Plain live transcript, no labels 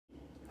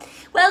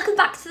Welcome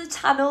back to the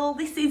channel.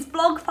 This is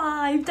vlog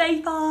 5,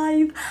 day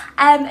 5,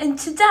 and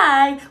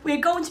today we're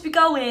going to be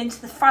going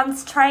to the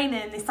France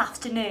training this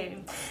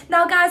afternoon.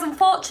 Now guys,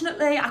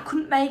 unfortunately I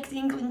couldn't make the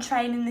England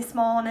training this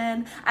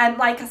morning, and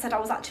like I said I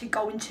was actually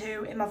going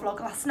to in my vlog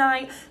last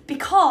night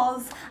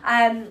because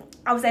I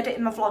was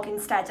editing my vlog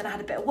instead and I had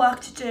a bit of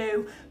work to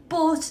do.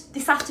 But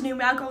this afternoon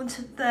we are going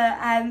to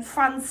the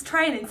France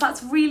training, so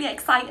that's really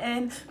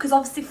exciting because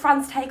obviously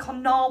France take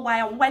on Norway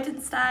on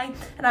Wednesday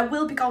and I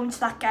will be going to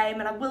that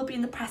game and I will be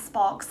in the press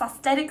box. That's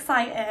dead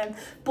exciting.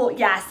 But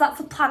yes, that's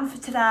the plan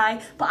for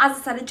today. But as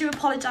I said, I do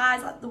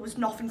apologise that there was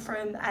nothing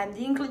from the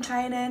England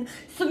training.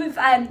 Some of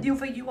the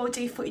other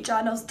UOD footy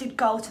journals did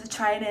go to the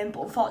training,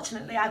 but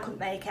unfortunately I couldn't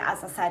make it,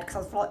 as I said, because I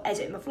was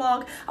editing my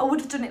vlog. I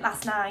would have done it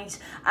last night,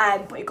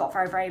 but it got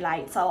very, very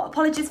late. So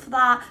apologies for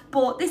that.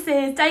 But this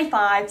is day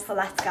 5. So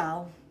let's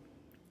go.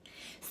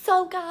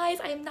 So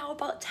guys, I am now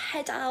about to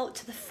head out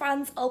to the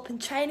France Open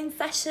training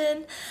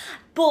session.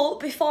 But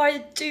before I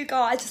do go,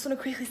 I just want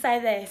to quickly say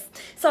this.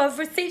 So I've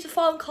received a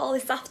phone call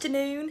this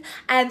afternoon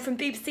from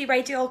BBC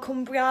Radio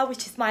Cumbria,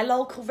 which is my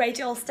local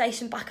radio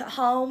station back at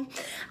home,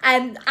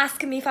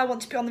 asking me if I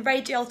want to be on the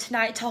radio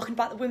tonight talking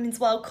about the Women's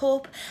World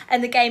Cup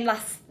and the game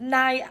last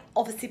night,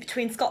 obviously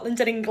between Scotland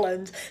and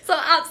England. So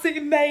I'm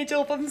absolutely made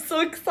up. I'm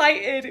so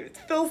excited. It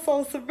feels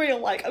so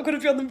surreal. Like I'm going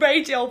to be on the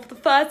radio for the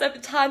first ever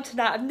time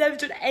tonight. I've never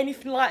done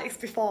anything like this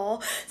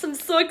before. So I'm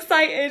so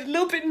excited, a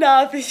little bit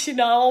nervous, you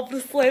know,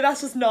 obviously.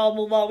 That's just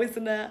normal though,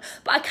 isn't it?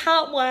 But I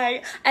can't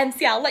wait. So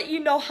yeah, I'll let you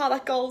know how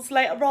that goes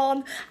later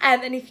on.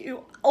 And if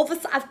you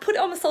obviously, I've put it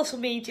on my social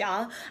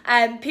media,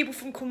 people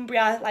from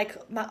Cumbria, like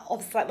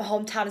obviously like my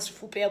hometown and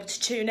stuff, will be able to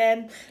tune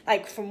in,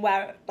 like from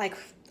where, like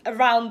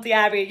around the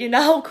area, you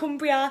know,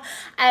 Cumbria.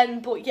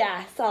 But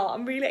yeah, so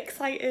I'm really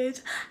excited.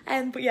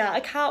 But yeah,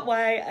 I can't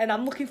wait, and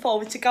I'm looking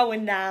forward to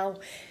going now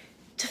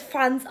to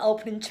France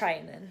opening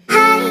training.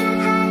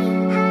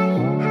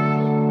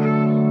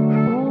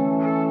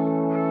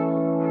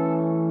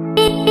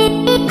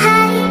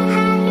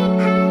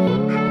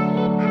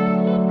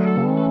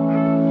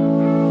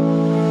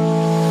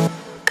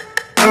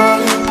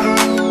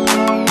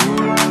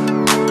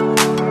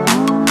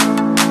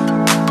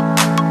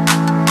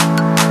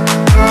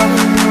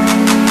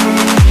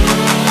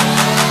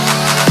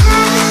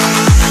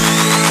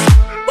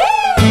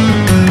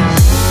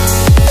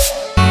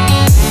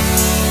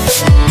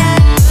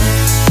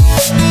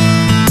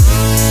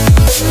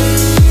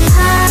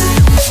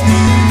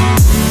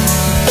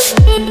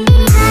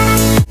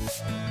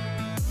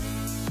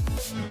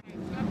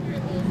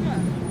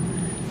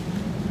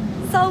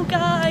 So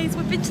guys,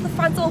 we've been to the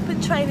France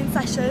Open training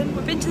session,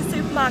 we've been to the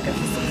supermarket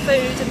for some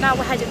food and now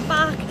we're heading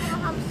back.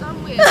 I'm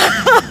sandwich.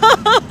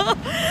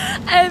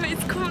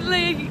 It's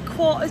currently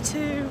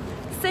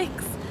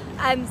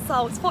 5:45,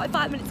 so it's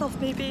 45 minutes off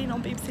me being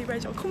on BBC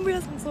Radio Cumbria,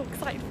 so I'm so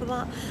excited for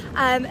that.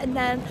 And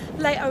then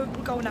later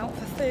we're going out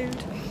for food.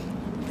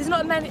 There's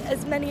not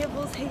as many of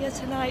us here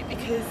tonight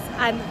because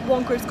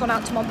one group's gone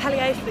out to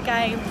Montpellier for the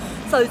game,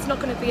 so it's not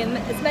going to be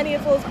as many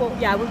of us, but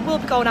yeah, we will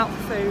be going out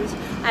for food. So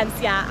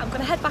yeah, I'm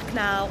going to head back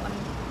now.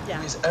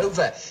 Yeah. Is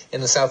over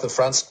in the south of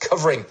France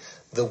covering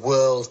the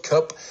World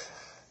Cup.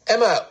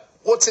 Emma,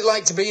 what's it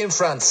like to be in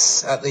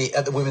France at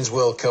the Women's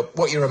World Cup?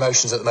 What are your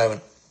emotions at the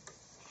moment?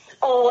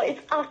 Oh,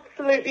 it's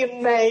absolutely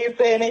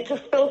amazing. It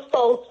just feels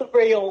so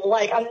surreal.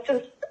 Like I'm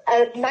just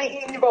a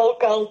 19-year-old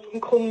girl from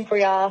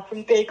Cumbria,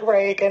 from Big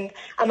Rig, and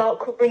I'm out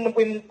covering the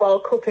Women's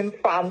World Cup in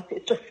France.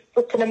 It's just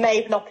such an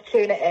amazing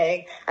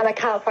opportunity, and I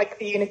can't thank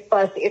the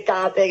University of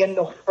Derby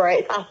enough for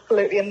it. It's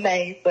absolutely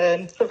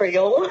amazing,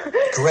 surreal.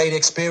 Great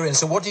experience.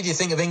 So what did you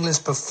think of England's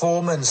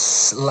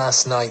performance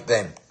last night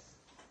then?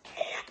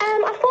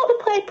 I thought they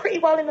played pretty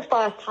well in the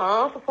first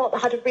half. I thought they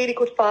had a really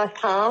good first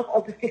half.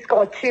 Obviously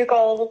scored 2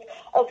 goals.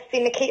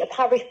 Obviously Nikita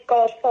Parris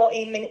scored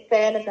 14 minutes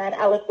in, and then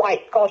Ellen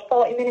White scored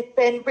 40 minutes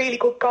in. Really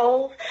good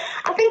goals.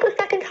 I think the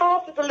second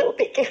half was a little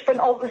bit different,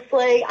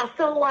 obviously. I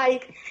feel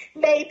like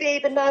maybe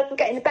the nerves were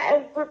getting the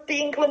better of the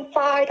England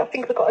side. I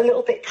think they got a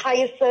little bit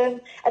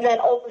tiresome. And then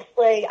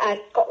obviously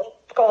Scotland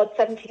scored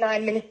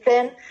 79 minutes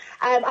in.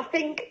 I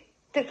think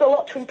there's a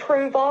lot to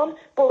improve on,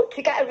 but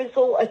to get a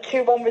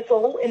 2-1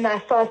 result in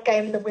their first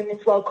game in the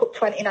Women's World Cup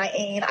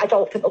 2019, I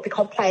don't think they'll be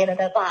complaining of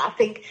that. I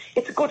think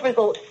it's a good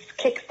result to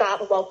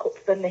kick-start the World Cup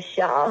for them this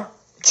year.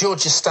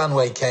 Georgia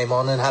Stanway came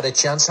on and had a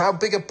chance. How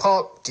big a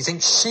part do you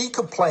think she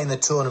could play in the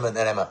tournament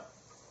then, Emma?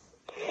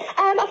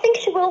 I think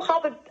she will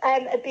have a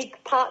big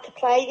part to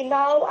play, you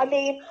know. I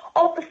mean,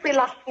 obviously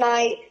last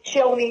night she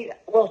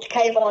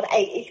came on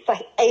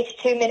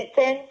 82 minutes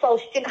in, so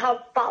she didn't have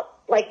that,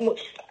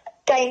 much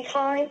game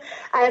time,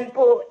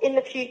 but in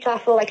the future I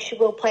feel like she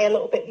will play a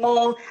little bit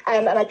more,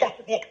 and I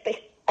definitely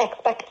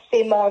expect to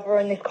see more of her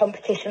in this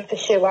competition for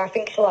sure. I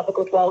think she'll have a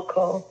good World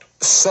Cup.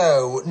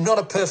 So, not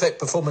a perfect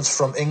performance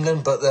from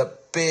England, but the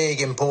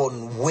big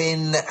important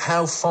win.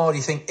 How far do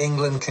you think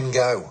England can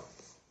go?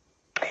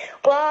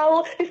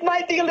 Well, this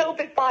might be a little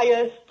bit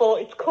biased,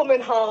 but it's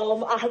coming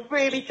home. I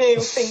really do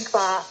think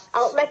that.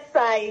 Let's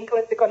say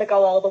England are going to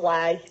go all the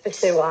way, for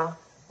sure.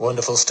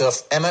 Wonderful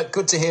stuff. Emma,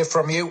 good to hear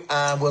from you.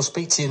 And we'll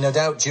speak to you, no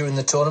doubt, during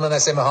the tournament.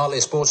 That's Emma Hartley,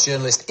 a sports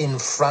journalist in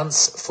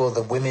France for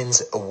the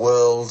Women's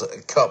World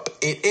Cup.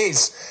 It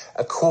is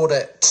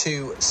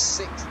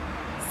 5:45.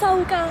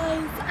 So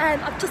guys,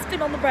 I've just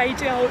been on the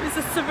radio. It was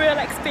a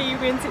surreal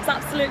experience. It was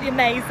absolutely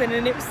amazing,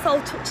 and it was so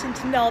touching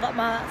to know that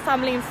my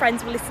family and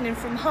friends were listening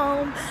from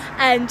home.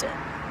 And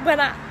when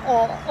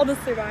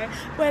honestly, right,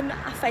 when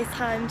I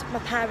FaceTimed my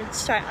parents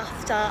straight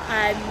after,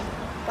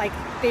 like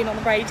being on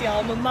the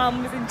radio, my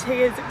mum was in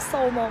tears. It was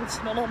so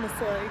emotional,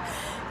 honestly.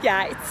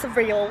 Yeah, it's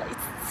surreal.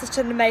 It's such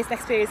an amazing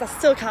experience. I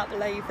still can't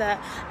believe it.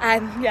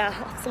 Yeah,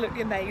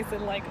 absolutely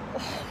amazing. Like,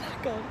 oh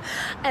my god.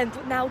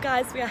 But now,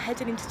 guys, we are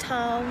heading into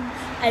town,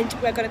 and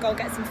we're gonna go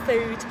get some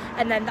food,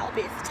 and then that'll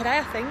be it for today,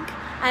 I think.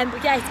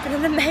 But yeah, it's been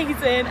an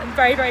amazing and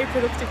very, very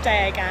productive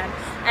day again.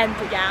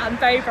 But yeah, I'm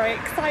very, very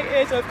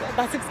excited. I've got a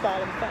massive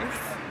smile on my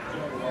face.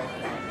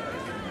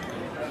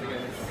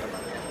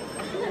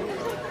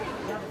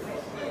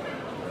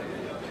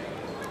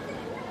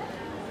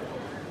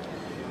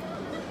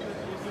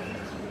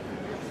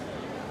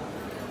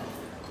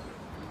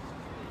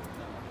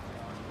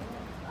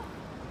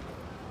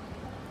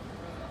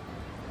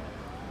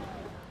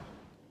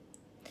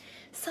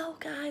 So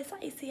guys,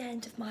 that is the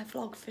end of my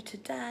vlog for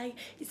today.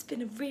 It's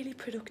been a really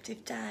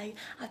productive day.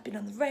 I've been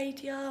on the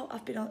radio,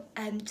 I've been on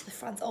to the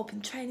France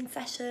Open training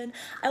session.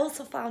 I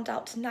also found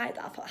out tonight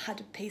that I've had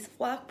a piece of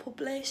work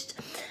published.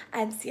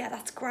 So yeah,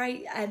 that's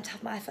great to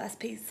have my first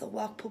piece of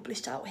work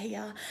published out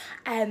here.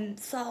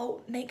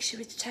 So make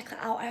sure to check that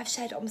out. I have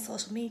shared it on my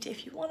social media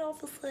if you want,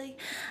 obviously.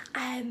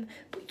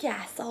 But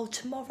yeah, so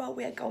tomorrow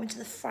we are going to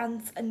the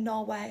France and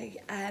Norway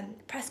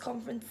press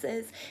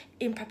conferences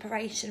in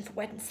preparation for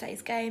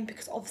Wednesday's game,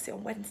 because obviously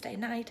on Wednesday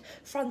night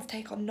France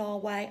take on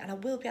Norway, and I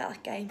will be at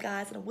that game,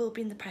 guys, and I will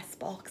be in the press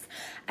box.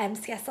 So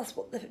yes, that's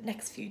what the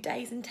next few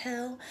days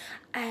entail.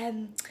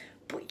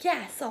 But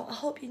yeah, so I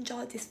hope you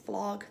enjoyed this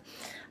vlog,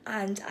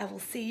 and I will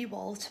see you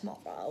all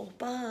tomorrow.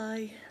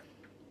 Bye.